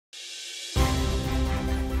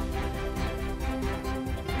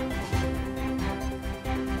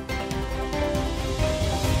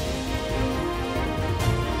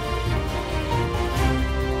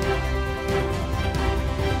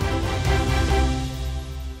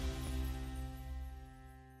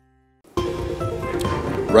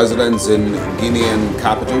Residents in Guinean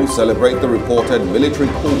capital celebrate the reported military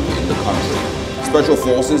coup in the country. Special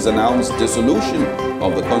forces announced dissolution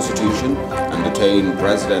of the constitution and detain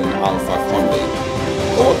President Alpha Condé.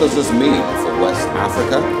 What does this mean for West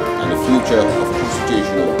Africa and the future of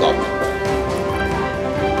constitutional government?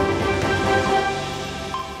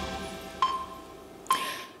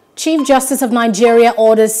 Chief Justice of Nigeria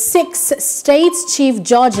orders 6 state chief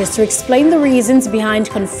judges to explain the reasons behind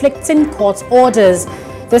conflicting court orders.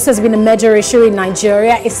 This has been a major issue in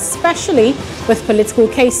Nigeria, especially with political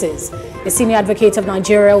cases. The senior advocate of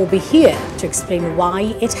Nigeria will be here to explain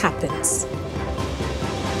why it happens.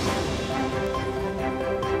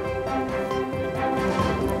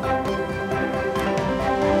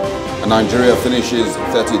 Nigeria finishes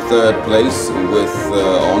 33rd place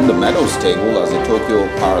on the medals table as the Tokyo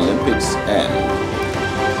Paralympics end.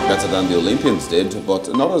 Better than the Olympians did, but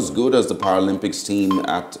not as good as the Paralympics team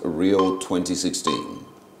at Rio 2016.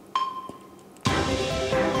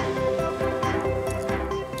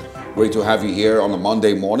 Great to have you here on a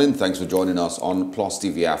Monday morning. Thanks for joining us on Plus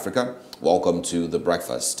TV Africa. Welcome to The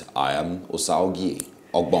Breakfast. I am Sowore.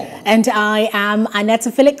 And I am Annette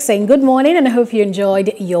Felix saying good morning, and I hope you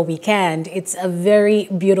enjoyed your weekend. It's a very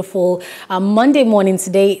beautiful Monday morning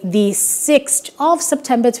today, the 6th of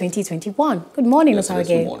September 2021. Good morning, yes, Osage.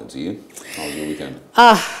 Good morning to you. How was your weekend?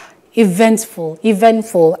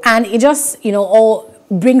 Eventful. And it just, all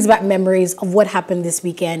brings back memories of what happened this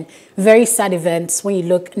weekend. Very sad events when you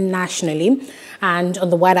look nationally and on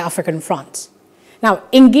the wider African front. Now,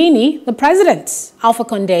 in Guinea, the president, Alpha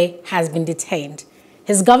Condé, has been detained.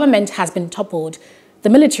 His government has been toppled. The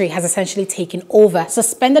military has essentially taken over,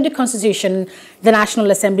 suspended the constitution, the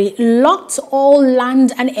National Assembly, locked all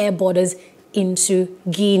land and air borders into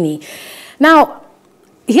Guinea. Now,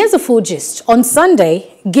 here's the full gist. On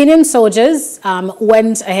Sunday, Guinean soldiers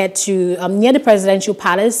went ahead to near the presidential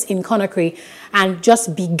palace in Conakry and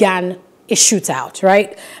just began a shootout,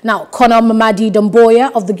 right? Now, Colonel Mamadi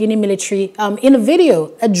Doumbouya of the Guinea military, in a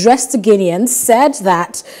video addressed to Guineans, said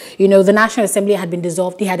that, the National Assembly had been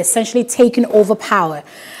dissolved. He had essentially taken over power.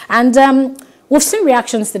 And we've seen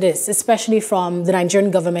reactions to this, especially from the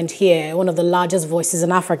Nigerian government here, one of the largest voices in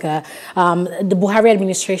Africa. The Buhari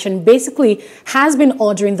administration basically has been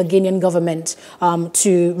ordering the Guinean government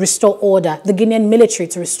to restore order, the Guinean military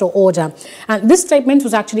to restore order. And this statement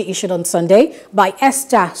was actually issued on Sunday by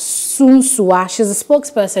Esther Sunsua. She's a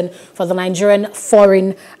spokesperson for the Nigerian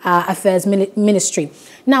Foreign Affairs Ministry.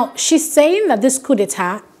 Now, she's saying that this coup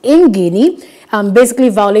d'etat in Guinea basically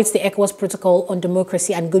violates the ECOWAS protocol on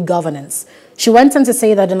democracy and good governance. She went on to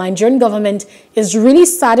say that the Nigerian government is really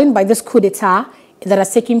saddened by this coup d'etat that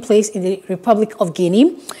has taken place in the Republic of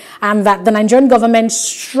Guinea, and that the Nigerian government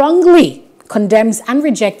strongly condemns and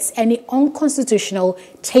rejects any unconstitutional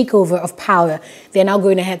takeover of power. They're now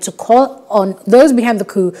going ahead to call on those behind the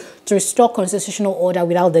coup to restore constitutional order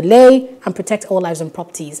without delay and protect all lives and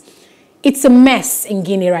properties. It's a mess in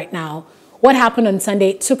Guinea right now. What happened on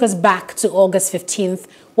Sunday took us back to August 15th.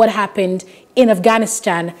 What happened in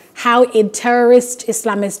Afghanistan, how a terrorist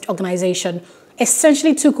Islamist organization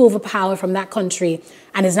essentially took over power from that country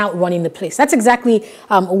and is now running the place. That's exactly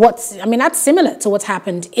that's similar to what's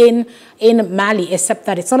happened in Mali, except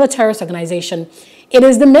that it's not a terrorist organization. It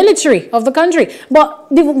is the military of the country. But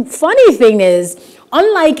the funny thing is,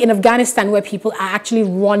 unlike in Afghanistan, where people are actually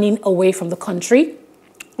running away from the country,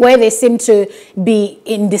 where they seem to be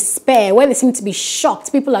in despair, where they seem to be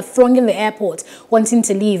shocked. People are thronging in the airport, wanting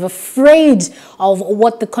to leave, afraid of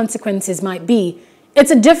what the consequences might be. It's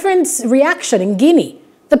a different reaction in Guinea.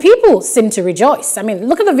 The people seem to rejoice. I mean,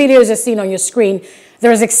 look at the videos you're seeing on your screen.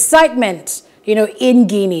 There is excitement, in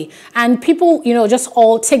Guinea. And people, just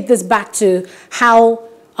all take this back to how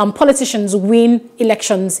politicians win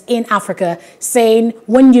elections in Africa, saying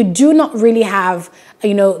when you do not really have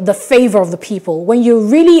the favor of the people, when you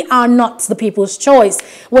really are not the people's choice,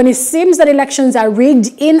 when it seems that elections are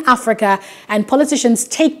rigged in Africa and politicians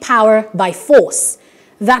take power by force,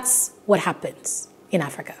 that's what happens in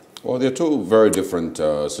Africa. Well, they're two very different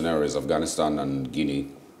scenarios, Afghanistan and Guinea.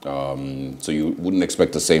 So you wouldn't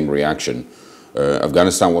expect the same reaction.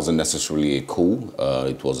 Afghanistan wasn't necessarily a coup.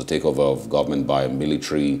 It was a takeover of government by a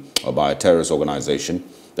military or by a terrorist organization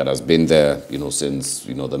that has been there, since,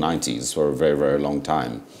 the 90s for a very, very long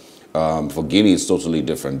time. For Guinea, it's totally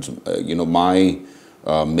different. My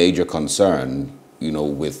major concern,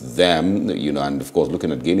 with them, and of course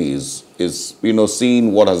looking at Guinea is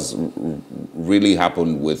seeing what has really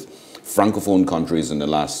happened with Francophone countries in the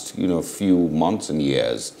last, few months and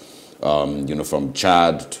years, from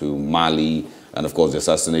Chad to Mali, and of course the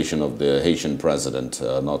assassination of the Haitian president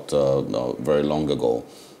not very long ago.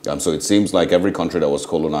 So it seems like every country that was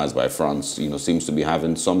colonized by France, seems to be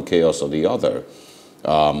having some chaos or the other.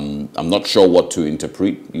 I'm not sure what to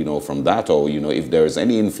interpret, from that, or, if there is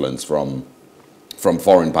any influence from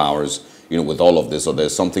foreign powers, with all of this, or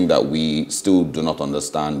there's something that we still do not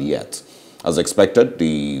understand yet. As expected,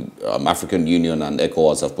 the African Union and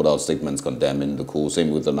ECOWAS have put out statements condemning the coup, same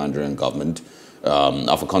with the Nigerian government.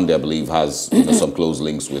 Alpha Conde, I believe, has some close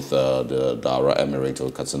links with the Dara Emirate or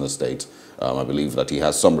Katsina State. I believe that he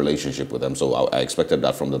has some relationship with them, so I expected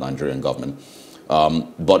that from the Nigerian government.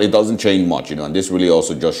 But it doesn't change much, and this really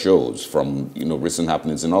also just shows from, recent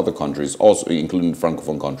happenings in other countries, also including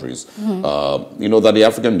Francophone countries, that the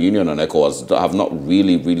African Union and ECOWAS have not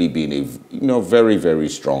really been a, very, very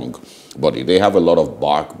strong body. They have a lot of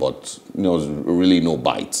bark, but, really no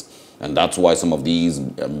bite. And that's why some of these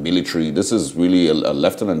military, this is really a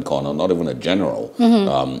lieutenant colonel, not even a general,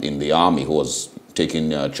 in the army who was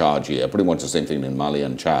taking charge here. Pretty much the same thing in Mali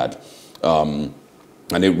and Chad.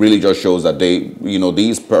 And it really just shows that they,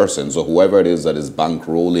 these persons or whoever it is that is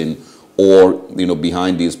bankrolling or,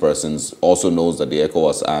 behind these persons also knows that the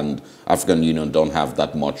ECOWAS and African Union don't have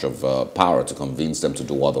that much of power to convince them to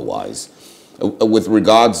do otherwise. With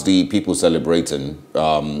regards to the people celebrating,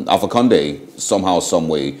 Alpha Conde somehow, some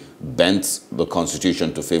way bent the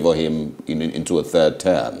constitution to favor him into a third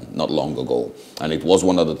term not long ago. And it was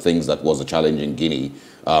one of the things that was a challenge in Guinea.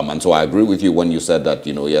 And so I agree with you when you said that,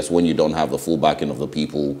 yes, when you don't have the full backing of the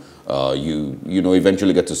people, you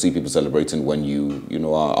eventually get to see people celebrating when you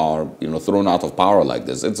are thrown out of power like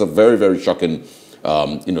this. It's a very, very shocking,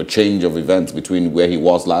 change of events between where he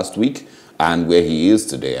was last week and where he is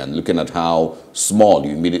today, and looking at how small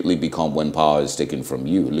you immediately become when power is taken from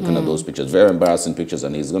you. Looking at those pictures, very embarrassing pictures,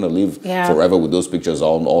 and he's going to live forever with those pictures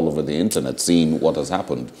all over the internet, seeing what has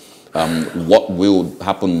happened. What will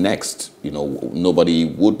happen next? Nobody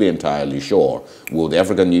would be entirely sure. Will the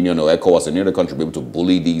African Union or ECOWAS, any other country, be able to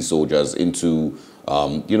bully these soldiers into,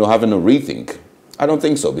 having a rethink? I don't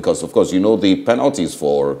think so, because of course, the penalties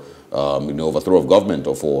for overthrow of government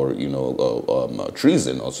or for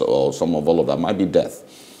treason or some of all of that might be death.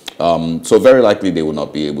 So very likely they will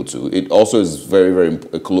not be able to. It also is very, very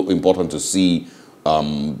important to see,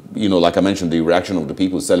 like I mentioned, the reaction of the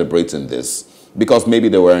people celebrating this, because maybe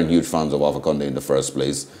they weren't huge fans of Alpha Conde in the first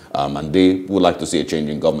place, and they would like to see a change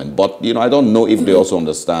in government. But I don't know if they also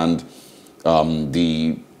understand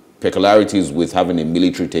the peculiarities with having a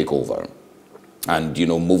military takeover. And,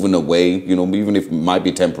 moving away, even if it might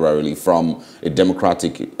be temporarily, from a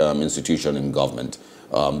democratic institution in government.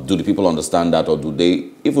 Do the people understand that, or do they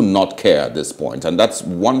even not care at this point? And that's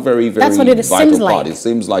one very, very vital part. It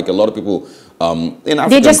seems like a lot of people in African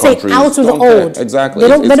they just countries say out with the old. Exactly.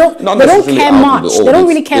 They don't care much. They don't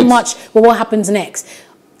really care much with what happens next.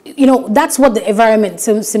 That's what the environment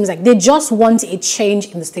seems like. They just want a change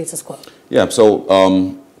in the status quo. Yeah,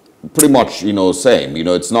 so pretty much, same.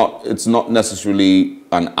 It's not necessarily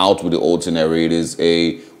an out with the old scenario. It is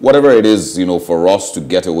a whatever it is, for us to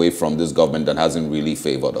get away from this government that hasn't really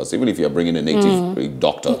favored us. Even if you're bringing a native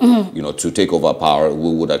doctor, to take over power,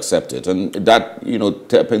 we would accept it. And that,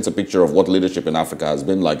 paints a picture of what leadership in Africa has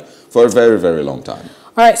been like for a very, very long time.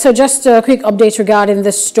 All right, so just a quick update regarding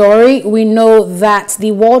this story. We know that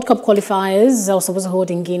the World Cup qualifiers that were supposed to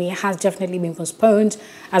hold in Guinea has definitely been postponed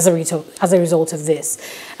as a result of this.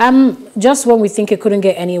 Just when we think it couldn't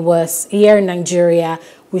get any worse, here in Nigeria,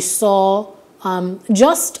 we saw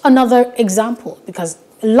just another example, because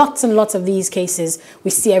lots and lots of these cases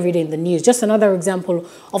we see every day in the news. Just another example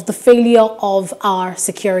of the failure of our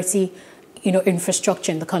security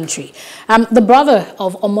infrastructure in the country. The brother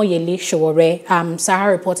of Omoyele Sowore,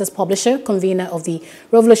 Sahara Reporters publisher, convener of the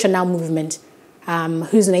Revolution Now movement,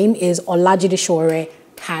 whose name is Olajide Sowore,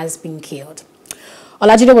 has been killed.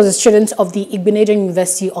 Olajide was a student of the Igbenedion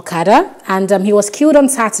University, Okada, and he was killed on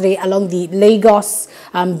Saturday along the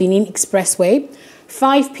Lagos-Benin Expressway.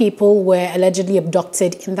 5 people were allegedly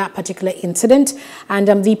abducted in that particular incident, and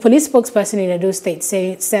the police spokesperson in Edo State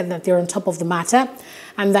said that they're on top of the matter,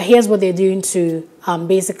 and that here's what they're doing to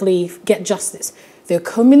basically get justice. They're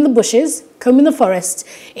combing the bushes, combing the forest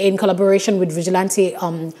in collaboration with vigilante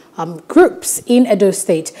groups in Edo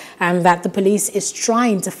State, and that the police is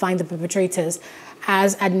trying to find the perpetrators.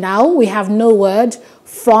 And now we have no word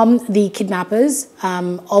from the kidnappers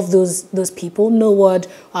of those people, no word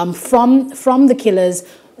from the killers,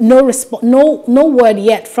 no word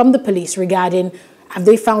yet from the police regarding have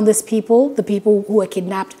they found these people, the people who were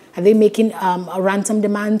kidnapped, are they making a ransom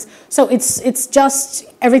demand? So it's just,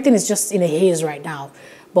 everything is just in a haze right now.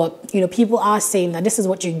 But, people are saying that this is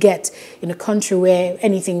what you get in a country where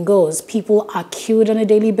anything goes. People are killed on a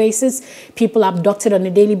daily basis. People are abducted on a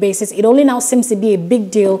daily basis. It only now seems to be a big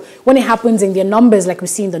deal when it happens in their numbers, like we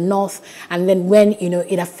see in the north, and then when,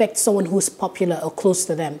 it affects someone who's popular or close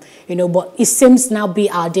to them. But it seems now be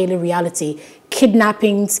our daily reality.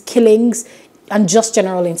 Kidnappings, killings, and just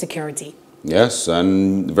general insecurity. Yes,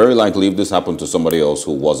 and very likely if this happened to somebody else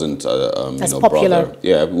who wasn't, as popular, brother,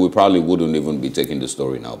 yeah, we probably wouldn't even be taking the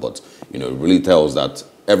story now. But it really tells that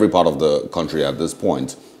every part of the country at this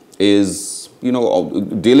point is,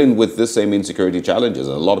 dealing with the same insecurity challenges.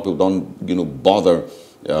 And a lot of people don't, bother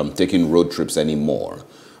taking road trips anymore.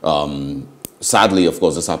 Sadly, of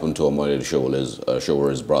course, this happened to Omoyele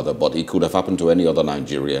Sowore's brother, but it could have happened to any other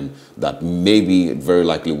Nigerian that maybe very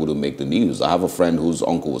likely wouldn't make the news. I have a friend whose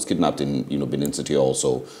uncle was kidnapped in Benin City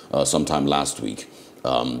also sometime last week.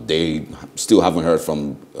 They still haven't heard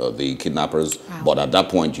from the kidnappers, wow. But at that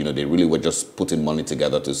point, they really were just putting money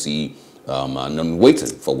together to see and then waiting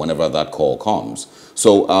for whenever that call comes.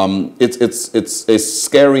 So it's a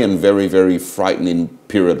scary and very, very frightening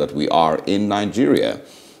period that we are in Nigeria.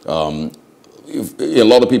 A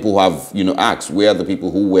lot of people have, asked where the people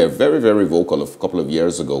who were very, very vocal a couple of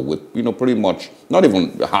years ago with, pretty much not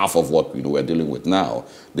even half of what, we're dealing with now.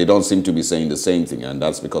 They don't seem to be saying the same thing, and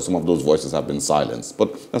that's because some of those voices have been silenced.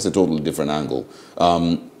 But that's a totally different angle.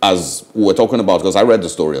 As we're talking about, because I read the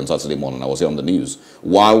story on Saturday morning, I was here on the news.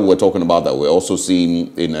 While we're talking about that, we're also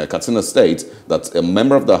seeing in Katsina State that a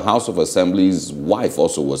member of the House of Assembly's wife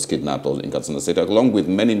also was kidnapped in Katsina State, along with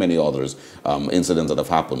many, many others incidents that have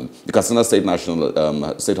happened. The Katsina State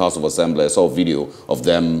State House of Assembly, I saw a video of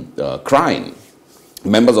them crying.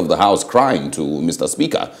 Members of the House crying to Mr.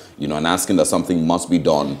 Speaker, and asking that something must be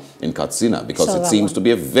done in Katsina because it seems to be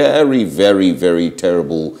a very, very, very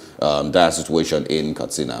terrible, dire situation in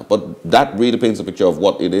Katsina. But that really paints a picture of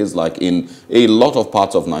what it is like in a lot of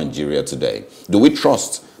parts of Nigeria today. Do we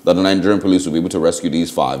trust that the Nigerian police will be able to rescue these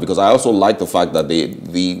 5? Because I also like the fact that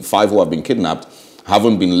the 5 who have been kidnapped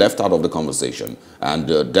haven't been left out of the conversation, and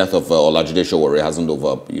the death of Olajide Sowore hasn't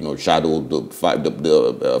overshadowed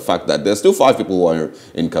the fact that there's still 5 people who are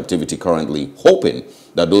in captivity currently, hoping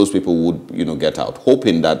that those people would get out,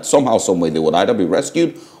 hoping that somehow, some way they would either be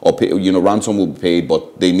rescued or ransom will be paid,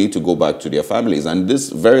 but they need to go back to their families. And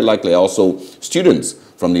this very likely also students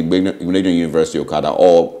from the Guinea University Okada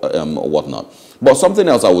or whatnot. But something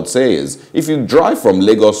else I would say is, if you drive from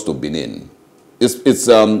Lagos to Benin, it's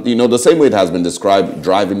the same way it has been described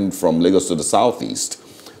driving from Lagos to the southeast.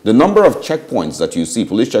 The number of checkpoints that you see,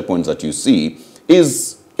 police checkpoints that you see,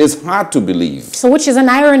 is hard to believe. So which is an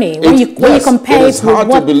irony when you compare it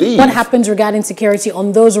with what happens regarding security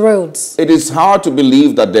on those roads. It is hard to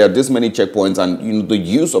believe that there are this many checkpoints and the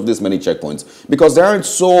use of this many checkpoints, because there aren't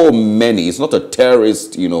so many. It's not a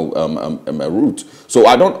terrorist route. So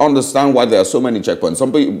I don't understand why there are so many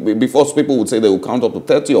checkpoints. Before people would say they will count up to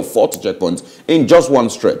 30 or 40 checkpoints in just one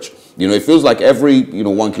stretch. It feels like every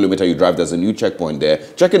 1 kilometer you drive, there's a new checkpoint there,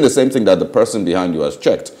 checking the same thing that the person behind you has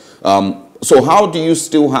checked. So how do you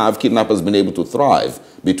still have kidnappers being able to thrive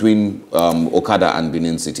between Okada and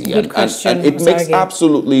Benin City? Good question. And it makes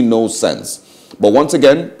absolutely no sense. But once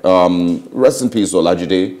again, rest in peace,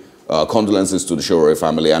 Olajide. Condolences to the Sowore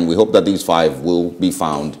family, and we hope that these 5 will be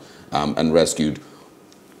found and rescued.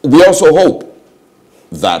 We also hope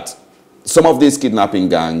that some of these kidnapping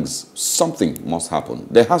gangs, something must happen.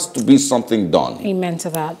 There has to be something done. Amen to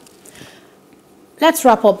that. Let's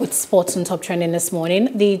wrap up with sports and top trending this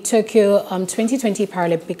morning. The Tokyo 2020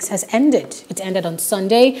 Paralympics has ended. It ended on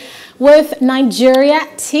Sunday with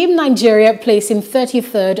Team Nigeria placing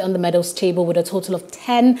 33rd on the medals table with a total of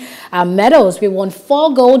 10 medals. We won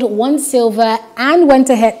 4 gold, 1 silver, and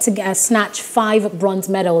went ahead to snatch 5 bronze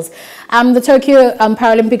medals. The Tokyo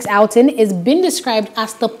Paralympics outing is been described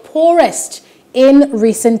as the poorest in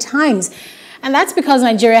recent times. And that's because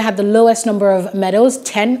Nigeria had the lowest number of medals,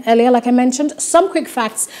 10 earlier, like I mentioned. Some quick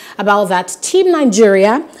facts about that. Team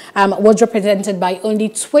Nigeria was represented by only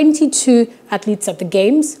 22 athletes at the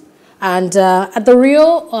Games. And at the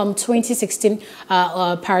Rio 2016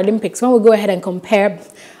 Paralympics, when we go ahead and compare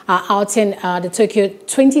outing the Tokyo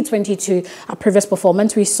 2022 previous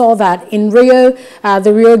performance, we saw that in Rio,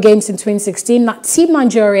 the Rio Games in 2016, Team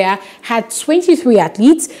Nigeria had 23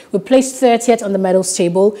 athletes. We placed 30th on the medals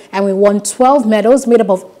table, and we won 12 medals made up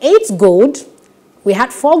of 8 gold. We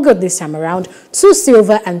had 4 gold this time around, 2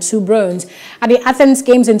 silver and 2 bronze. At the Athens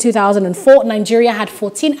Games in 2004, Nigeria had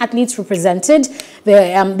 14 athletes represented.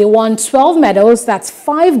 They won 12 medals. That's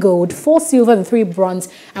 5 gold, 4 silver and 3 bronze,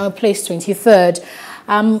 and we placed 23rd.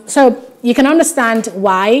 So you can understand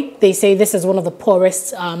why they say this is one of the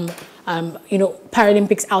poorest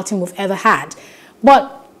Paralympics outing we've ever had.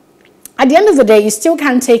 But at the end of the day, you still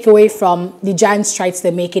can't take away from the giant strides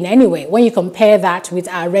they're making anyway. When you compare that with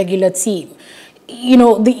our regular team,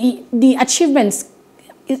 the achievements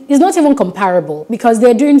is not even comparable because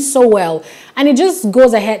they're doing so well. And it just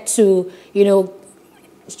goes ahead to,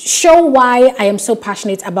 show why I am so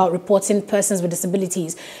passionate about reporting persons with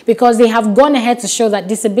disabilities, because they have gone ahead to show that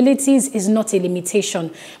disabilities is not a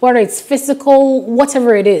limitation, whether it's physical,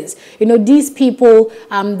 whatever it is. These people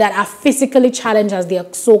that are physically challenged, as they are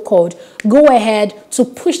so-called, go ahead to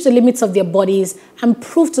push the limits of their bodies and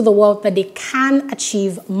prove to the world that they can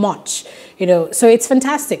achieve much. So it's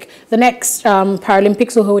fantastic. The next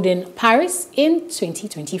Paralympics will hold in Paris in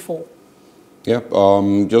 2024. Yeah,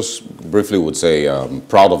 just briefly would say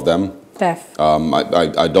proud of them.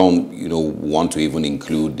 I don't, want to even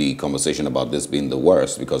include the conversation about this being the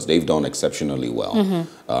worst because they've done exceptionally well.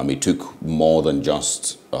 It took more than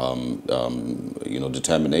just,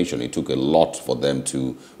 determination. It took a lot for them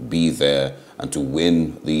to be there and to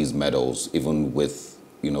win these medals, even with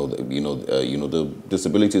the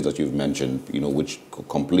disabilities that you've mentioned, which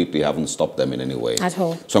completely haven't stopped them in any way. At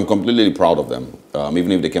all. So I'm completely proud of them.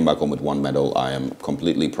 Even if they came back home with one medal, I am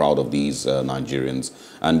completely proud of these Nigerians.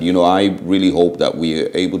 And, I really hope that we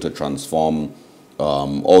are able to transform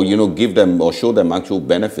or, give them or show them actual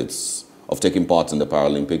benefits of taking part in the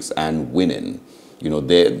Paralympics and winning.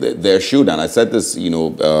 There should, and I said this,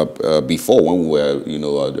 before when we were,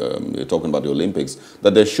 talking about the Olympics,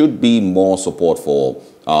 that there should be more support for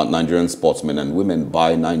Nigerian sportsmen and women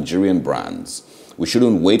by Nigerian brands. We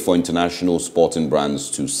shouldn't wait for international sporting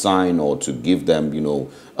brands to sign or to give them,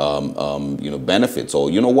 benefits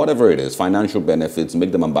or, whatever it is, financial benefits,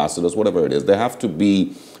 make them ambassadors, whatever it is. There have to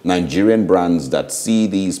be Nigerian brands that see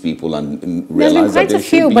these people and realize that they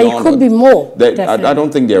should be honored. But it could be more. I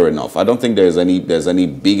don't think they're enough. I don't think there's any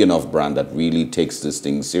big enough brand that really takes this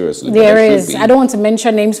thing seriously. There is. I don't want to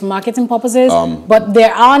mention names for marketing purposes, but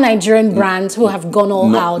there are Nigerian brands who have gone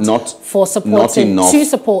all out for supporting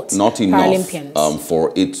Paralympians.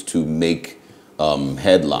 For it to make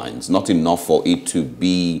headlines, not enough for it to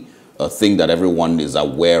be a thing that everyone is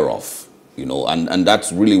aware of, and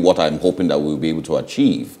that's really what I'm hoping that we'll be able to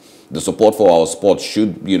achieve. The support for our sports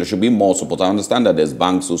should be more support. I understand that there's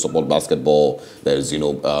banks who support basketball, there's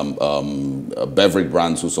beverage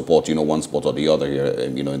brands who support one sport or the other here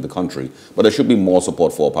in the country, but there should be more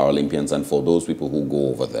support for Paralympians and for those people who go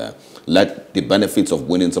over there. Let the benefits of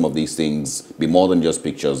winning some of these things be more than just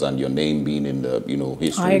pictures and your name being in the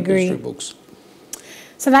history books.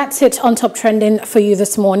 So that's it on Top Trending for you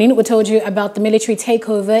this morning. We told you about the military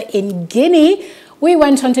takeover in Guinea. We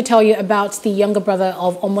went on to tell you about the younger brother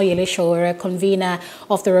of Omoyele Sowore, convener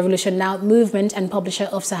of the Revolution Now movement and publisher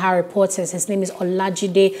of Sahara Reporters. His name is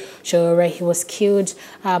Olajide Sowore. He was killed,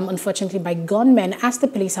 unfortunately, by gunmen, as the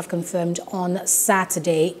police have confirmed on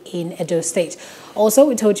Saturday in Edo State. Also,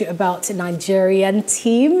 we told you about the Nigerian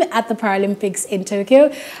team at the Paralympics in Tokyo.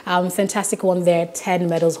 Fantastic one there, 10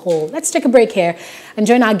 medals haul. Let's take a break here and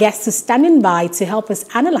join our guests who's standing by to help us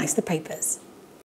analyze the papers.